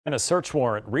And a search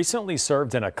warrant recently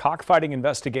served in a cockfighting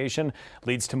investigation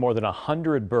leads to more than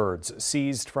 100 birds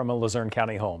seized from a Luzerne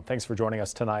County home. Thanks for joining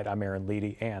us tonight. I'm Aaron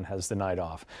Leedy. Ann has the night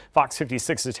off. Fox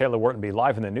 56's Taylor Whartonby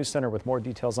live in the News Center with more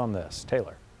details on this.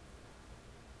 Taylor.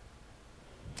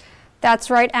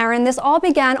 That's right, Aaron. This all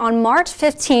began on March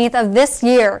 15th of this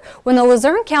year when the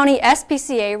Luzerne County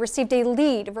SPCA received a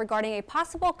lead regarding a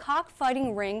possible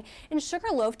cockfighting ring in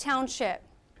Sugarloaf Township.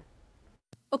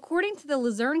 According to the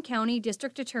Luzerne County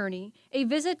District Attorney, a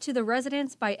visit to the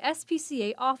residence by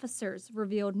SPCA officers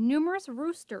revealed numerous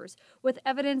roosters with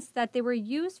evidence that they were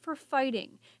used for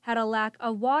fighting, had a lack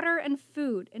of water and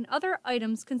food, and other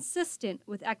items consistent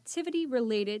with activity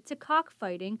related to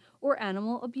cockfighting or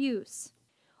animal abuse.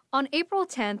 On April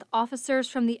 10th, officers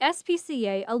from the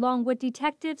SPCA, along with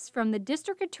detectives from the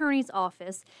District Attorney's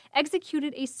Office,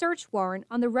 executed a search warrant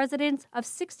on the residence of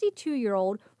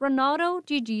 62-year-old Ronaldo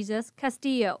de Jesus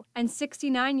Castillo and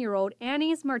 69-year-old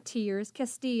Anais Martires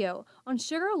Castillo on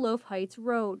Sugarloaf Heights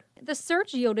Road. The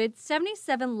search yielded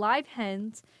 77 live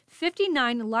hens,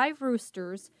 59 live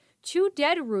roosters, 2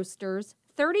 dead roosters,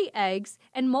 30 eggs,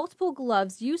 and multiple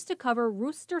gloves used to cover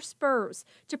rooster spurs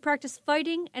to practice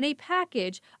fighting, and a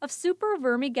package of super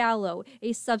Vermi-Gallo,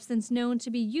 a substance known to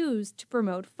be used to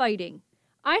promote fighting.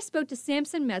 I spoke to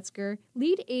Samson Metzger,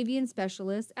 lead avian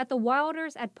specialist at the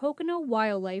Wilders at Pocono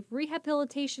Wildlife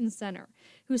Rehabilitation Center,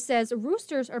 who says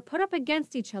roosters are put up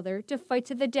against each other to fight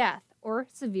to the death or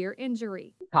severe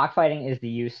injury. Cockfighting is the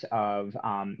use of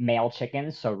male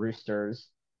chickens, so roosters,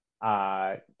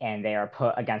 and they are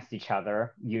put against each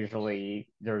other. Usually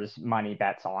there's money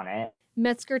bets on it.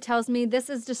 Metzger tells me this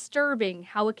is disturbing,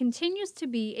 how it continues to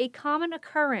be a common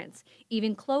occurrence,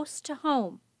 even close to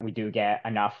home. We do get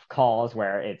enough calls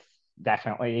where it's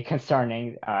definitely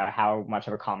concerning how much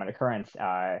of a common occurrence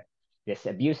this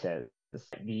abuse is.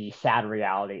 The sad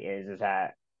reality is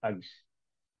that a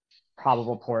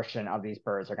probable portion of these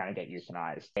birds are going to get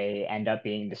euthanized. They end up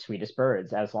being the sweetest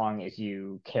birds as long as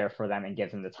you care for them and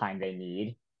give them the time they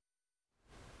need.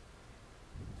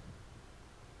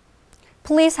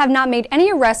 Police have not made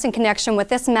any arrests in connection with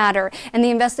this matter, and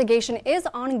the investigation is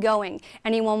ongoing.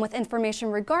 Anyone with information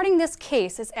regarding this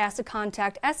case is asked to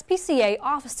contact SPCA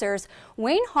officers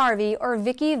Wayne Harvey or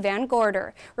Vicky Van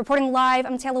Gorder. Reporting live,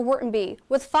 I'm Taylor Whartonby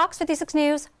with Fox 56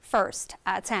 News, first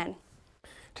at 10.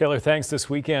 Taylor, thanks. This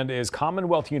weekend is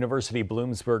Commonwealth University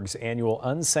Bloomsburg's annual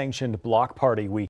unsanctioned block party week.